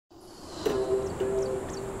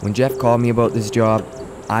When Jeff called me about this job,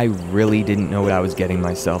 I really didn't know what I was getting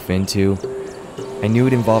myself into. I knew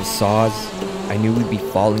it involved saws. I knew we'd be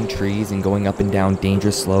falling trees and going up and down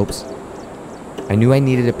dangerous slopes. I knew I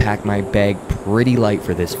needed to pack my bag pretty light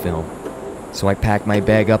for this film. So I packed my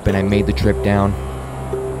bag up and I made the trip down.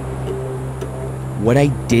 What I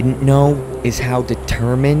didn't know is how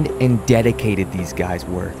determined and dedicated these guys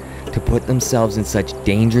were to put themselves in such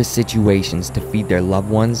dangerous situations to feed their loved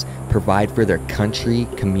ones, provide for their country,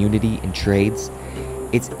 community, and trades.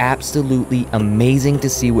 It's absolutely amazing to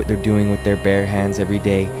see what they're doing with their bare hands every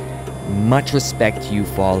day. Much respect to you,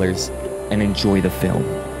 fallers, and enjoy the film.